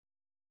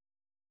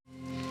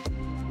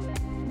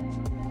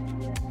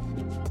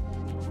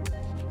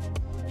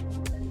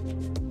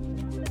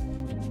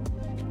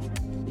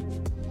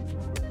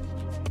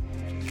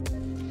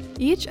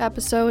Each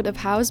episode of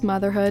How's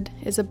Motherhood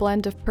is a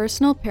blend of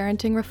personal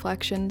parenting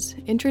reflections,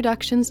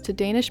 introductions to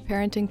Danish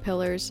parenting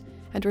pillars,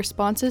 and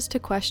responses to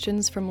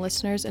questions from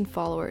listeners and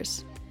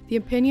followers. The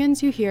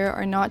opinions you hear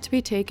are not to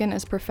be taken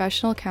as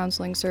professional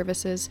counseling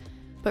services,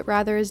 but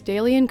rather as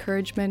daily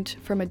encouragement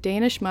from a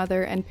Danish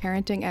mother and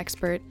parenting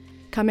expert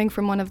coming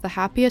from one of the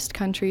happiest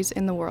countries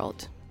in the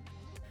world.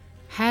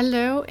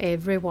 Hello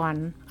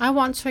everyone. I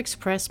want to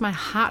express my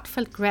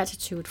heartfelt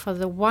gratitude for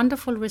the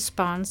wonderful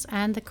response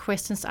and the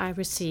questions I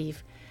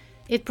receive.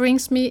 It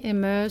brings me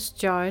immense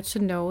joy to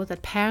know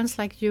that parents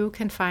like you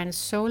can find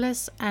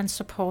solace and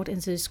support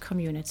in this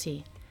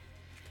community.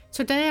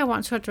 Today I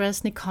want to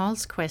address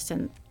Nicole's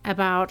question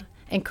about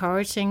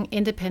encouraging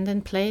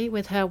independent play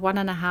with her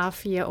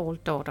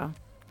 1.5-year-old daughter.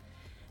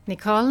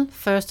 Nicole,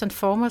 first and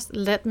foremost,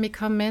 let me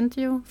commend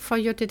you for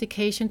your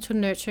dedication to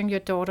nurturing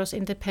your daughter's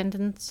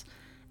independence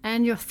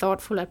and your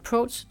thoughtful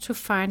approach to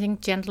finding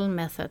gentle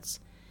methods.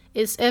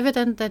 It's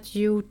evident that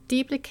you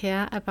deeply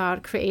care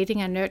about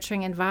creating a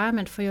nurturing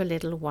environment for your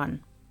little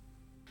one.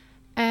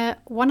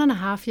 At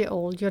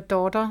 1.5-year-old, your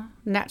daughter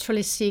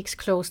naturally seeks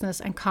closeness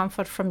and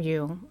comfort from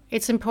you.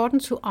 It's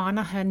important to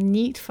honor her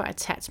need for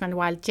attachment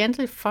while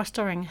gently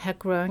fostering her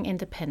growing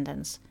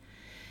independence.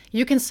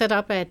 You can set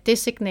up a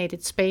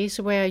designated space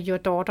where your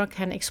daughter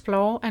can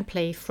explore and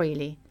play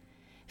freely.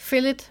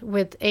 Fill it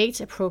with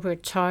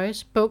age-appropriate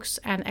toys, books,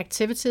 and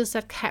activities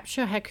that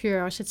capture her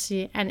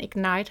curiosity and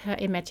ignite her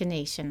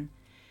imagination.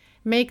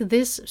 Make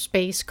this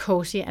space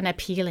cozy and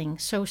appealing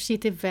so she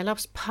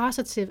develops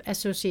positive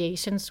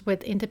associations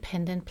with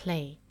independent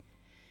play.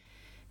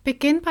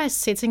 Begin by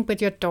sitting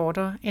with your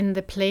daughter in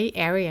the play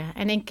area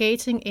and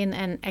engaging in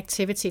an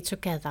activity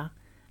together.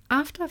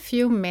 After a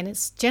few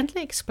minutes,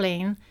 gently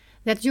explain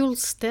that you'll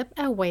step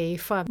away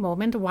for a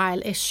moment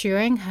while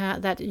assuring her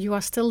that you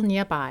are still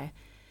nearby.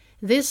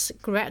 This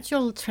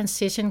gradual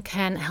transition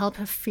can help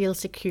her feel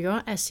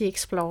secure as she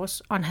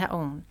explores on her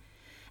own.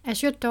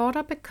 As your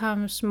daughter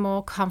becomes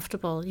more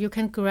comfortable, you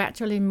can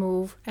gradually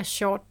move a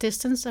short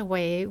distance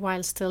away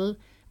while still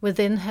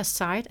within her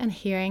sight and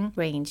hearing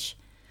range.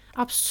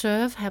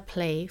 Observe her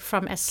play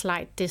from a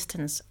slight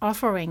distance,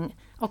 offering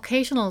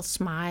occasional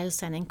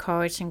smiles and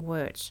encouraging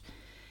words.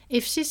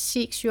 If she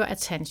seeks your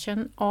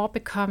attention or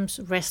becomes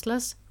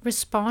restless,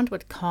 respond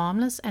with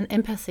calmness and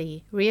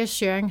empathy,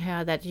 reassuring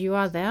her that you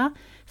are there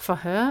for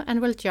her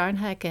and will join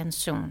her again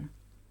soon.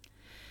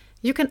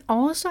 You can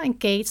also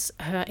engage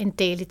her in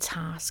daily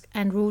tasks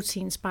and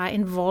routines by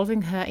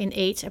involving her in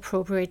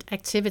age-appropriate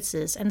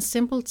activities and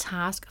simple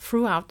tasks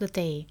throughout the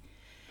day.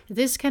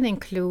 This can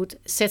include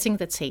setting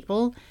the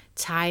table,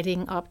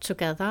 tidying up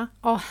together,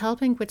 or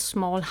helping with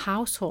small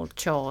household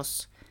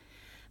chores.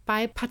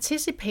 By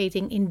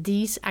participating in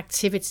these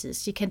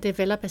activities, you can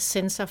develop a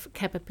sense of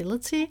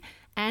capability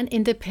and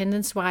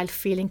independence while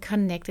feeling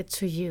connected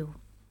to you.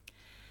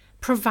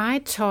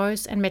 Provide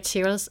toys and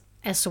materials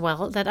as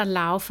well that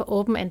allow for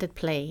open-ended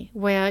play,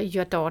 where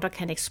your daughter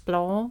can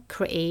explore,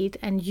 create,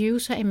 and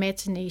use her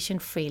imagination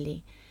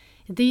freely.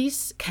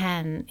 These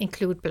can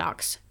include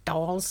blocks,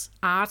 dolls,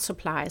 art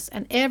supplies,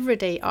 and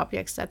everyday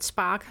objects that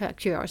spark her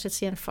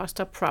curiosity and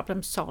foster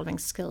problem-solving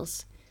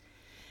skills.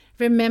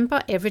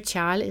 Remember, every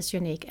child is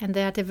unique and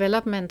their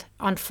development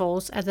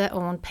unfolds at their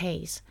own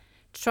pace.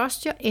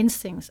 Trust your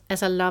instincts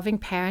as a loving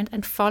parent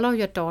and follow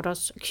your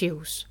daughter's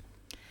cues.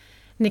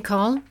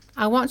 Nicole,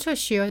 I want to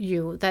assure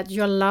you that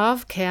your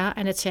love, care,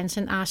 and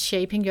attention are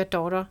shaping your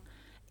daughter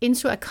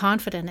into a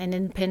confident and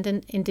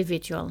independent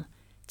individual.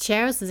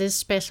 Cherish this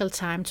special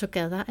time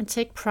together and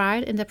take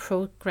pride in the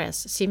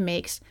progress she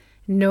makes,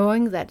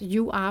 knowing that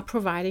you are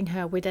providing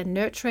her with a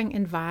nurturing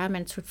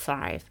environment to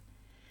thrive.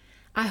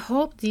 I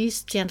hope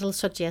these gentle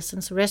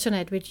suggestions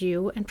resonate with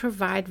you and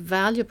provide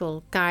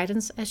valuable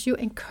guidance as you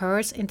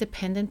encourage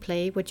independent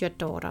play with your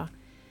daughter.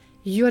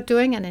 You are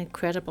doing an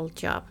incredible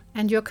job,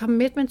 and your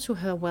commitment to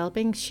her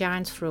well-being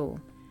shines through.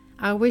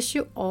 I wish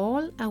you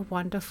all a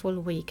wonderful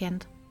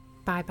weekend.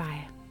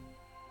 Bye-bye.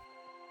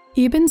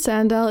 Iben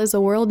Sandal is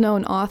a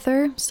world-known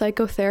author,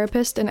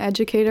 psychotherapist, and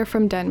educator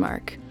from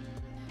Denmark.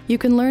 You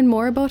can learn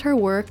more about her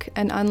work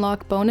and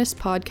unlock bonus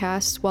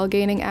podcasts while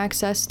gaining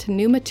access to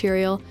new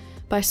material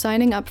by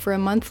signing up for a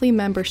monthly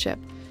membership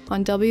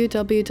on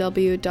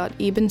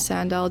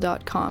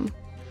www.ibensandal.com.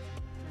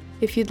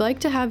 If you'd like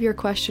to have your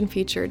question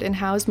featured in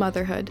How's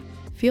Motherhood,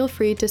 feel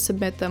free to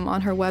submit them on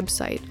her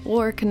website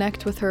or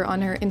connect with her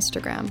on her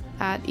Instagram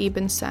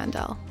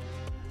 @ibensandal.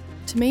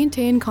 To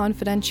maintain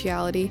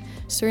confidentiality,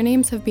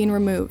 surnames have been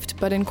removed,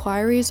 but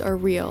inquiries are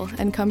real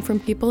and come from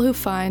people who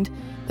find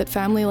that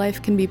family life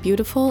can be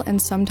beautiful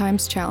and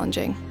sometimes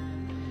challenging.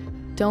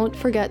 Don't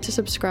forget to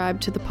subscribe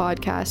to the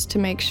podcast to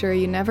make sure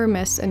you never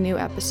miss a new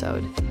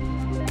episode.